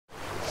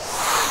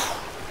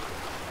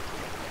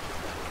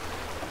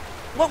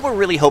What we're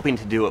really hoping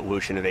to do at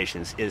Whoosh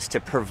Innovations is to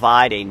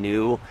provide a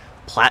new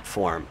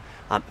platform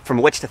from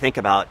which to think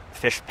about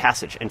fish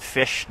passage and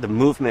the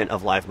movement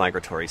of live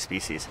migratory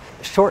species.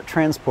 Short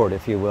transport,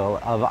 if you will,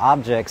 of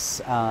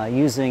objects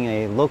using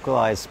a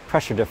localized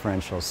pressure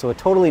differential. So a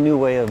totally new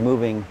way of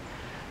moving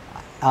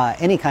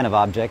any kind of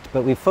object,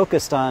 but we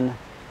focused on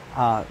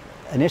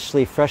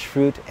initially fresh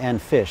fruit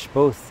and fish,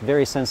 both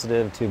very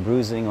sensitive to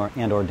bruising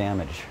or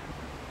damage.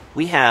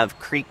 We have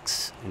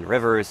creeks and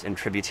rivers and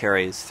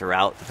tributaries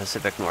throughout the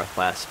Pacific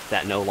Northwest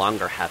that no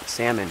longer have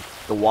salmon,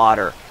 the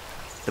water,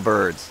 the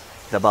birds,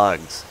 the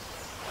bugs,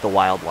 the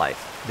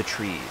wildlife, the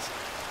trees.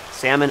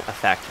 Salmon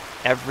affect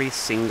every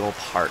single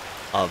part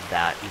of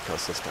that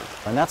ecosystem.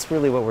 And that's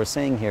really what we're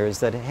saying here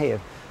is that, hey,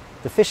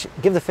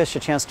 give the fish a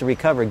chance to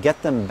recover,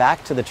 get them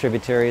back to the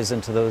tributaries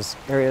and to those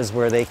areas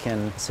where they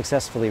can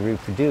successfully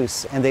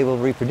reproduce, and they will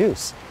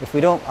reproduce. If we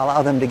don't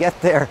allow them to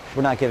get there,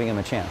 we're not giving them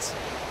a chance.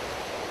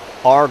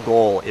 Our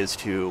goal is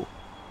to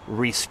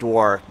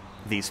restore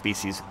these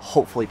species,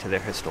 hopefully to their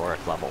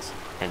historic levels,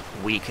 and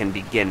we can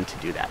begin to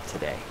do that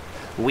today.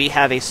 We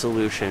have a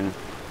solution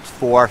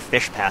for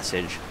fish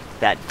passage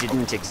that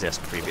didn't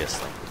exist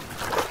previously.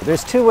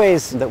 There's two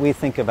ways that we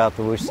think about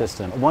the Whoosh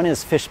system. One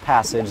is fish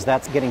passage,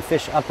 that's getting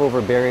fish up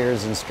over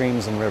barriers in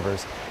streams and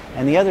rivers.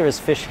 And the other is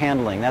fish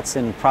handling, that's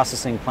in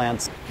processing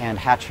plants and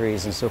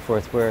hatcheries and so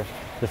forth, where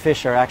the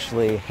fish are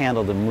actually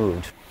handled and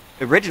moved.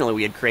 Originally,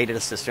 we had created a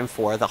system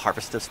for the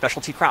harvest of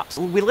specialty crops.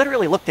 We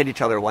literally looked at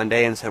each other one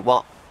day and said,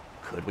 well,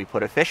 could we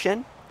put a fish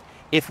in?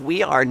 If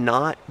we are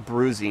not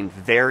bruising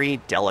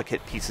very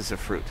delicate pieces of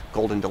fruit,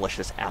 golden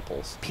delicious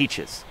apples,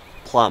 peaches,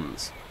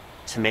 plums,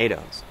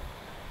 tomatoes,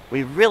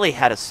 we really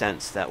had a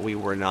sense that we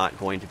were not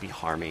going to be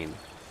harming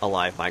a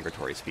live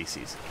migratory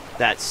species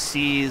that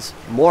sees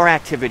more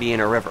activity in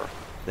a river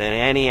than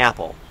any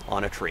apple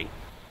on a tree.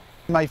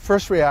 My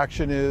first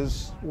reaction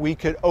is we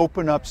could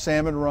open up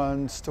salmon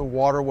runs to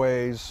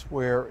waterways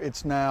where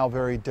it's now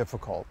very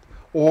difficult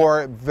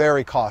or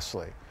very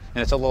costly.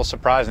 And it's a little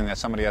surprising that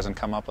somebody hasn't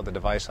come up with a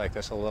device like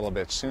this a little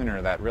bit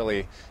sooner that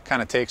really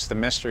kind of takes the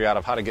mystery out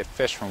of how to get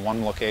fish from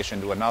one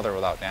location to another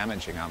without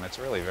damaging them. It's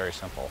really very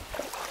simple.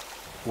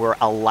 We're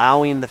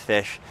allowing the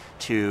fish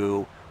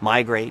to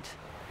migrate,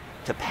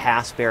 to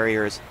pass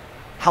barriers,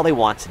 how they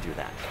want to do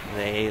that.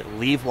 They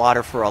leave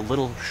water for a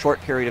little short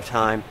period of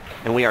time,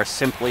 and we are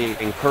simply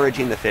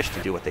encouraging the fish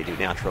to do what they do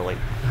naturally.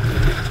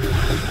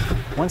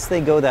 Once they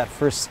go that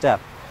first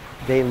step,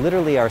 they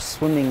literally are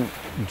swimming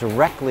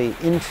directly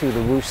into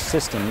the Whoosh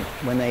system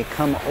when they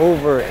come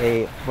over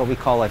what we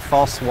call a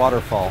false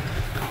waterfall.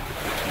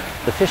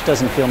 The fish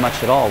doesn't feel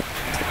much at all.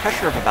 It's the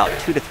pressure of about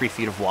 2 to 3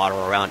 feet of water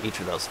around each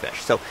of those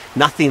fish. So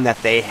nothing that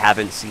they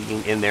haven't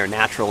seen in their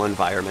natural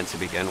environment to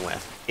begin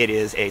with. It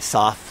is a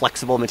soft,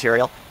 flexible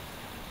material.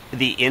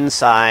 The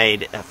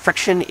inside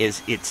friction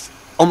it's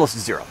almost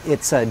zero.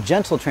 It's a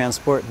gentle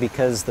transport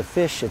because the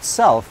fish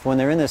itself, when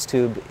they're in this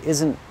tube,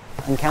 isn't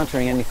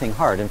encountering anything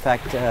hard. In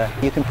fact,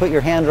 you can put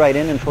your hand right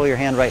in and pull your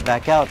hand right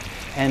back out,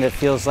 and it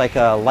feels like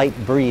a light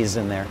breeze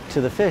in there.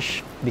 To the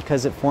fish,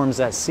 because it forms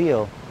that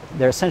seal,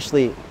 they're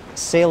essentially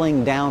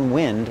sailing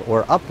downwind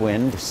or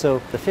upwind,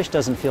 so the fish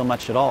doesn't feel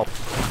much at all.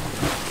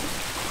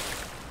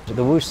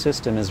 The Whoosh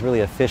system is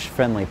really a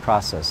fish-friendly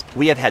process.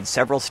 We have had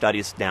several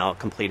studies now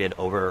completed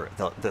over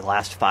the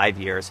last 5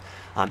 years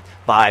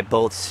by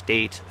both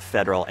state,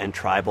 federal, and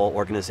tribal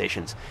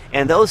organizations.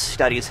 And those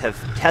studies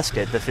have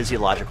tested the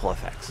physiological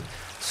effects.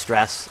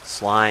 Stress,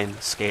 slime,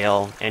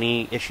 scale,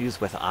 any issues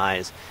with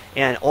eyes.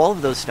 And all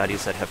of those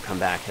studies that have come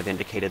back have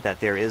indicated that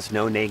there is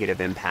no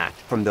negative impact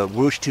from the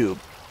Whoosh tube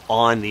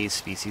on these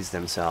species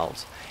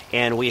themselves.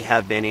 And we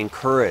have been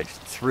encouraged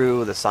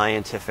through the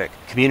scientific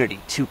community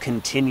to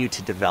continue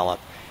to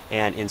develop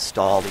and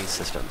install these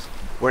systems.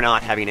 We're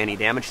not having any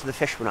damage to the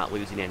fish, we're not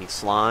losing any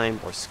slime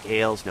or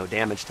scales, no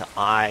damage to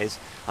eyes.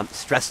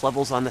 Stress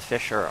levels on the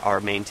fish are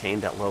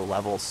maintained at low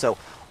levels. So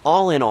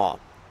all in all,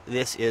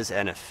 this is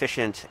an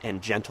efficient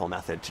and gentle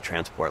method to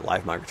transport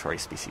live migratory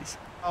species.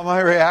 My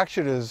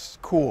reaction is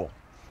cool.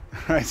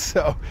 Right,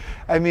 so,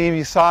 I mean,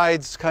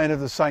 besides kind of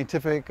the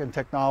scientific and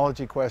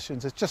technology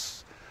questions, it's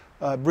just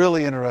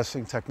really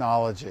interesting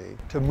technology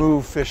to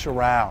move fish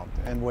around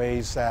in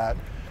ways that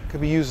could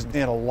be used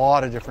in a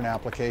lot of different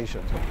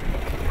applications.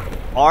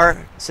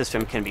 Our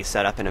system can be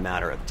set up in a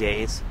matter of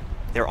days.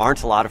 There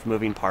aren't a lot of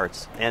moving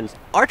parts, and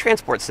our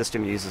transport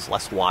system uses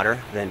less water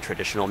than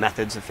traditional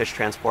methods of fish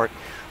transport.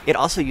 It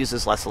also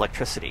uses less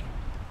electricity.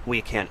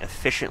 We can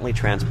efficiently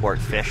transport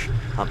fish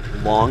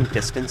long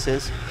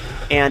distances,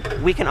 and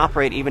we can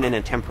operate even in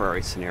a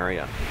temporary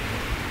scenario.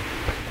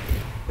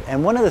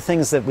 And one of the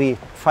things that we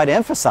try to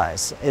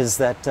emphasize is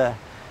that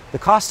the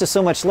cost is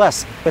so much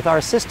less. With our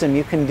system,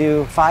 you can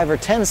do 5 or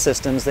 10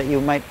 systems that you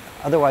might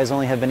otherwise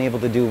only have been able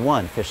to do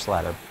one fish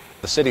ladder.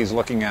 The city's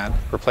looking at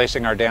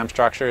replacing our dam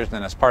structures,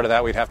 and as part of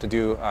that we'd have to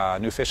do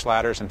new fish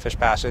ladders and fish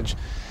passage.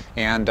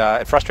 And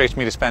it frustrates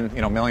me to spend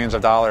millions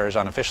of dollars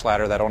on a fish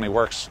ladder that only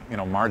works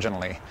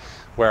marginally,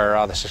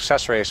 where the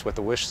success rate with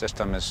the Whoosh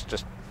system is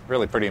just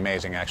really pretty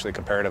amazing, actually,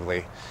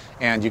 comparatively.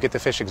 And you get the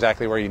fish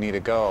exactly where you need to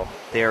go.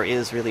 There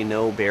is really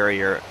no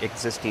barrier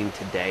existing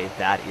today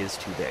that is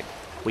too big.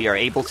 We are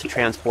able to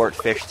transport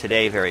fish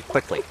today very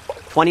quickly,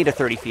 20 to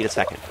 30 feet a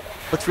second.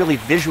 Let's really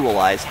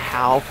visualize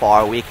how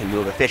far we can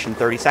move a fish in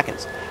 30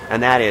 seconds.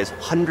 And that is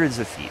hundreds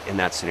of feet in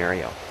that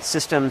scenario.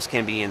 Systems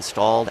can be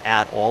installed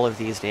at all of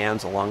these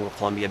dams along the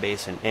Columbia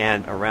Basin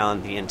and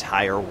around the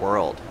entire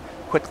world,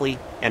 quickly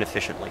and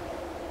efficiently.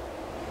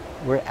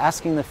 We're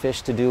asking the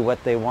fish to do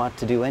what they want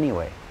to do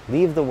anyway.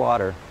 Leave the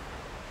water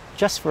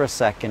just for a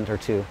second or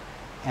two,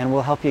 and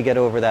we'll help you get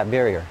over that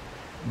barrier.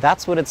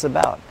 That's what it's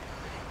about.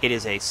 It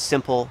is a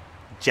simple,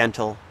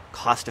 gentle,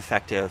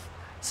 cost-effective,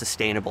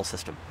 sustainable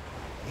system.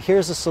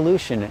 Here's a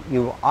solution.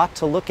 You ought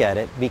to look at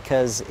it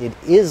because it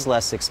is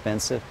less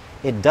expensive,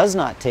 it does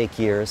not take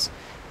years,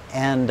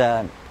 and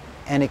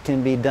it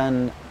can be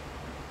done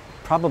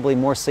probably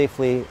more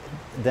safely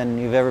than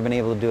you've ever been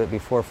able to do it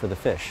before for the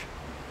fish.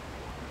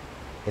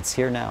 It's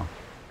here now.